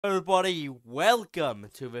Everybody, welcome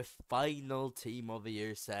to the final team of the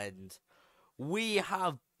year send. We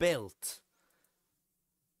have built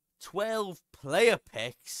 12 player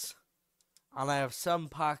picks, and I have some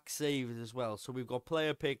packs saved as well. So we've got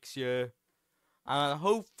player picks here, and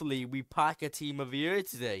hopefully we pack a team of the year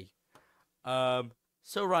today.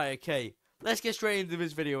 Okay, let's get straight into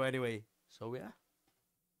this video anyway.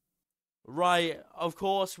 Right, of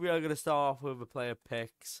course we are going to start off with the player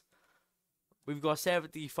picks. We've got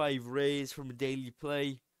 75 rays from daily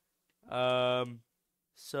play. Some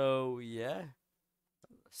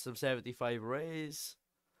 75 rays.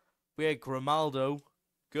 We had Grimaldo.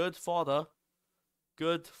 Good fodder.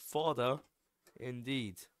 Good fodder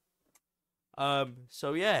indeed. Let's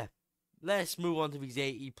move on to these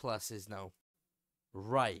 80 pluses now.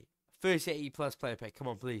 Right. First 80 plus player pick. Come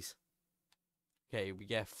on, please. Okay, we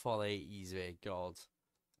get full 80s there. God.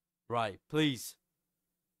 Right, please.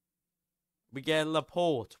 We get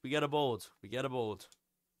Laporte. We get a board. We get a board.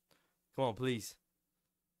 Come on, please.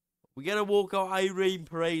 We get a walkout Irene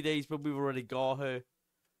Paredes, but we've already got her.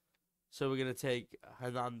 So we're going to take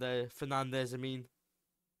Fernandez,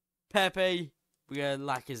 Pepe. We get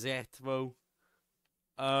Lacazette, though.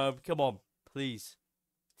 Come on, please.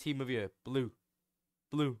 Team of year. Blue.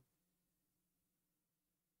 Blue.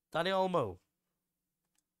 Danny Olmo.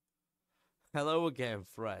 Hello again,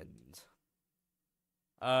 friend.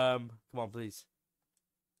 Come on, please.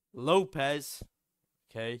 Lopez.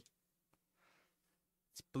 Okay.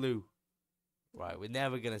 It's blue. Right, we're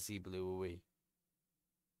never gonna see blue, are we?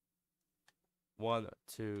 1,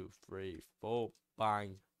 2, 3, 4.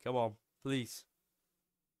 Bang. Come on, please.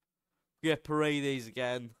 Get Paredes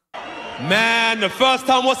again. Man, the first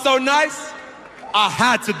time was so nice, I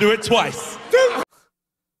had to do it twice.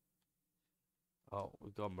 Oh,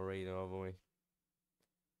 we've got Marino, haven't we?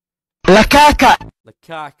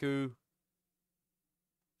 Lukaku.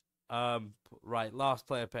 Right, last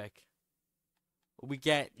player pick. We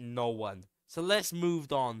get no one. So let's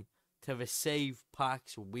move on to the save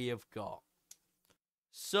packs we have got.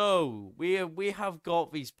 So we have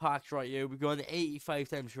got these packs right here. We've got an 85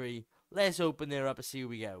 times 3. Let's open it up and see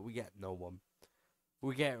what we get. We get no one.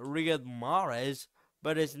 We get Riyad Mahrez,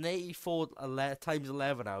 but it's an 84 times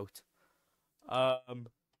 11 out.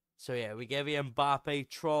 So yeah, we get the Mbappe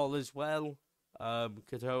troll as well.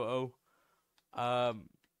 Katoto.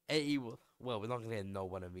 80. Well, we're not gonna get no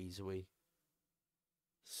one of these, are we?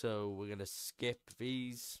 So we're gonna skip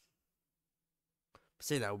these.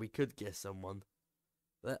 Say now we could get someone.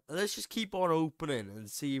 Let's just keep on opening and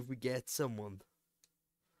see if we get someone.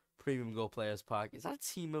 Premium goal players pack. Is that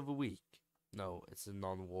team of the week? No, it's a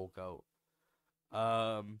non-walkout.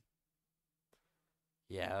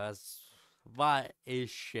 Yeah, that is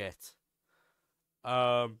shit.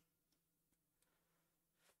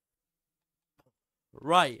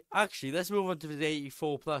 Right, actually, let's move on to the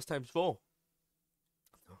 84 plus times 4.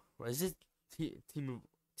 What is it? Team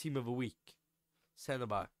of the week. Centre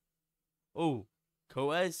back. Oh,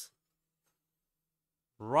 Coes.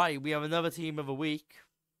 Right, we have another team of the week.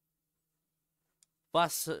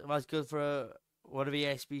 That's good for one of the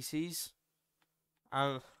SBCs.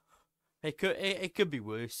 It could be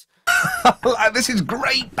worse. This is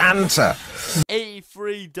great banter.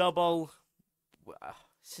 83 double.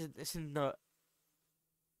 This is not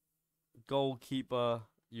goalkeeper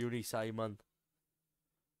Yuri Simon.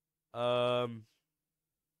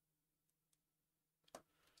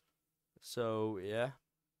 So yeah.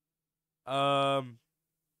 Yeah,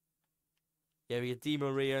 we get Di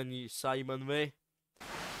Maria and Simon there.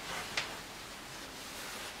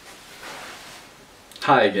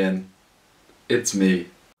 Hi again, it's me.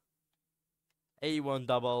 81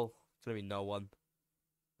 double. It's gonna be no one.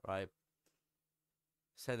 Right.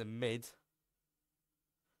 Centre mid.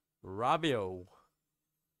 Rabiot.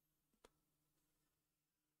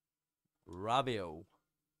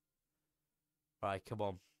 Right, come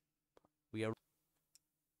on. We are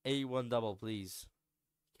 81 double, please.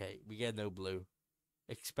 Okay, we get no blue.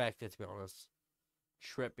 Expect it, to be honest.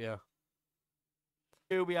 Trippier.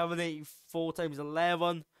 Here we have an 84 times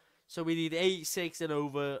 11. So we need 86 and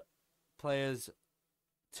over players.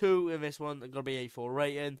 2 in this one. They're going to be 84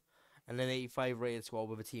 rating. And then 85 rated squad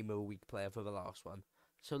with a team of a weak player for the last one.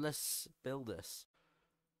 So let's build this.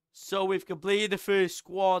 So we've completed the first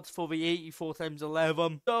squad for the 84 times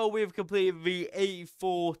 11. So we've completed the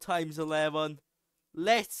 84 times 11.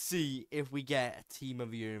 Let's see if we get a team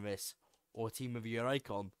of the year in this. Or a team of the year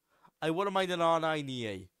icon. I wouldn't mind an R9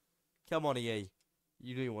 EA. Come on, EA.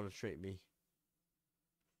 You know you want to trick me.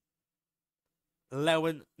 No,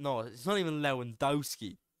 it's not even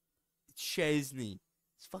Lewandowski. It's Chesney.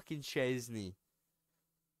 It's fucking Chesney.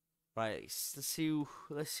 Right, let's see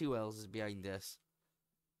who else is behind this.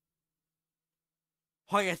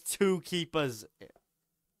 I got 2 keepers.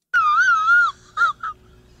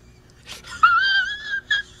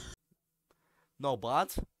 Not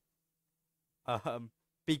bad.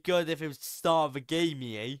 Be good if it was the start of a game,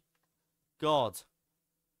 eh? God.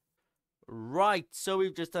 Right, so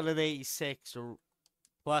we've just done an 86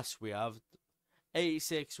 plus. We have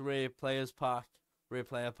 86 rare player pack.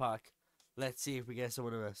 Let's see if we get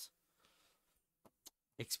someone of this.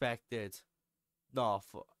 Expected. No,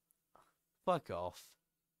 fuck off.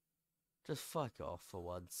 Just fuck off for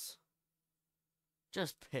once.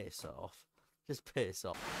 Just piss off. Just piss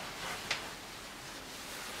off.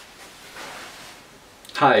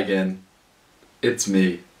 Hi again. It's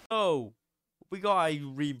me. Oh, we got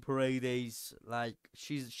Irene Paredes. Like,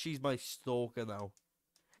 she's my stalker now.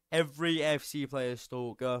 Every FC player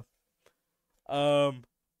stalker.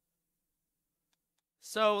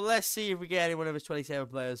 So let's see if we get anyone of his 27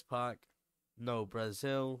 players pack. No,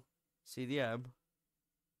 Brazil. CDM.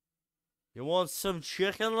 You want some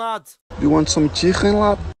chicken, lad? You want some chicken,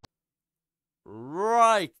 lad?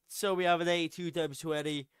 Right. So we have an 82 times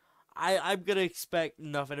 20. I'm gonna expect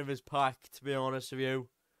nothing of his pack, to be honest with you.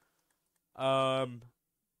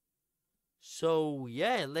 So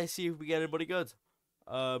yeah, let's see if we get anybody good.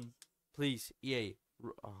 Please, EA.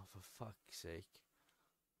 Oh, for fuck's sake.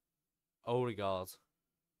 Odegaard.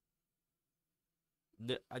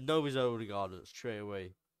 I know he's Odegaard straight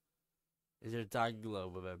away. Is there a dangle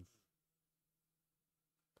over him?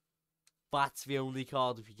 That's the only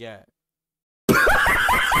card we get.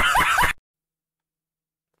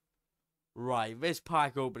 Right, this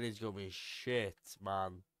pack opening is gonna be shit,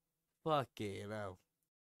 man. Fuck it, you know.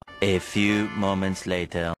 A few moments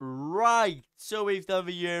later. Right, so we've done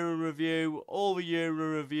the Euro review, all the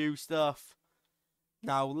Euro review stuff.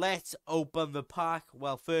 Now let's open the pack.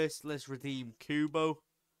 Well, first let's redeem Kubo.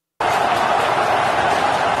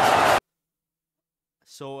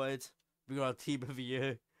 Sorted. We got a team of the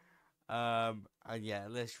year. And yeah,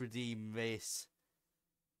 let's redeem this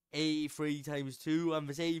 83 times 2 and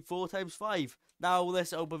this 84 times 5. Now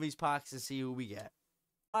let's open these packs and see who we get.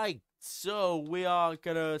 Right, so we are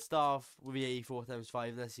gonna start off with the 84 times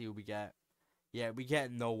 5. Let's see who we get. Yeah, we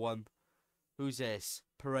get no one. Who's this?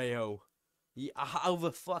 Parejo. Yeah, how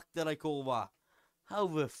the fuck did I call that? How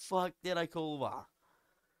the fuck did I call that?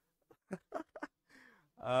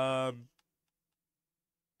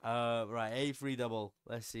 Right, 83 double.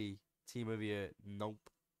 Let's see. Team of the year. Nope.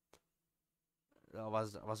 Oh,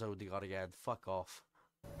 was Odegaard again. Fuck off.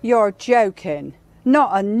 You're joking.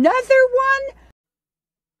 Not another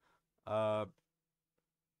one?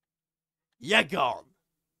 You're gone.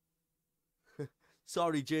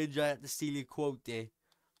 Sorry, Ginger, I had to steal your quote there.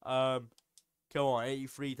 Come on,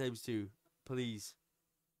 83 times 2, please.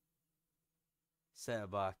 Set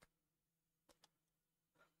it back.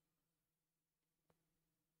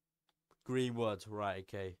 Greenwood, right,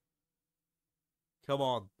 okay. Come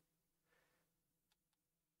on.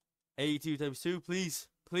 82 times 2, please.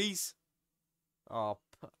 Please. Oh,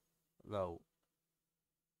 no.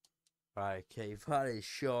 Right, okay, that is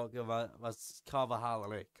shocking. That's Carvajal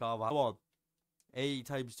on it. Carvajal. Come on. 80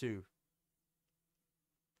 times 2.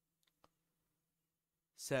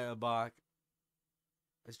 Centre back.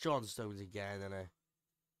 It's John Stones again, isn't it?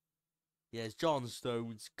 Yeah, it's John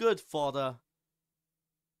Stones. Good fodder.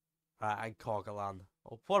 Right, and Coquelin.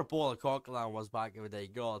 Oh, what a baller Coquelin was back in the day.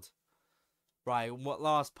 God. Right, what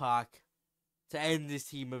last pack? To end this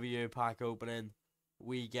team of the year pack opening,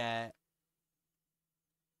 we get.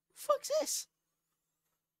 Fuck's this?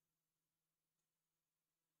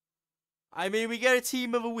 I mean, we get a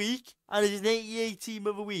team of the week, and it's an 88 team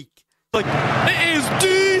of the week. It is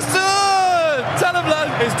decent! Tell him,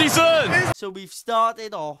 lad, it's decent! So we've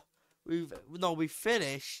started off. We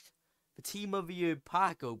finished the team of the year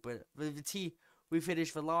pack open. We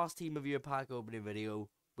finished the last team of the year pack opening video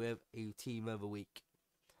with a team of the week.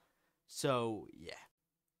 So yeah.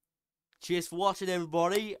 Cheers for watching,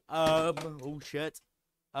 everybody. Oh shit.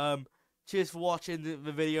 Cheers for watching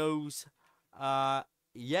the videos.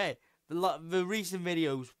 Yeah. The recent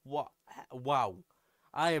videos. Wow.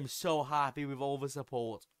 I am so happy with all the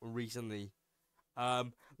support recently.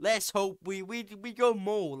 Let's hope we go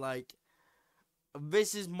more. Like,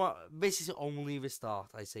 this is only the start,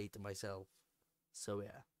 I say to myself. So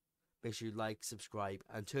yeah, make sure you like, subscribe,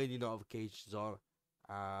 and turn your notifications on.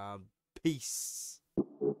 Peace.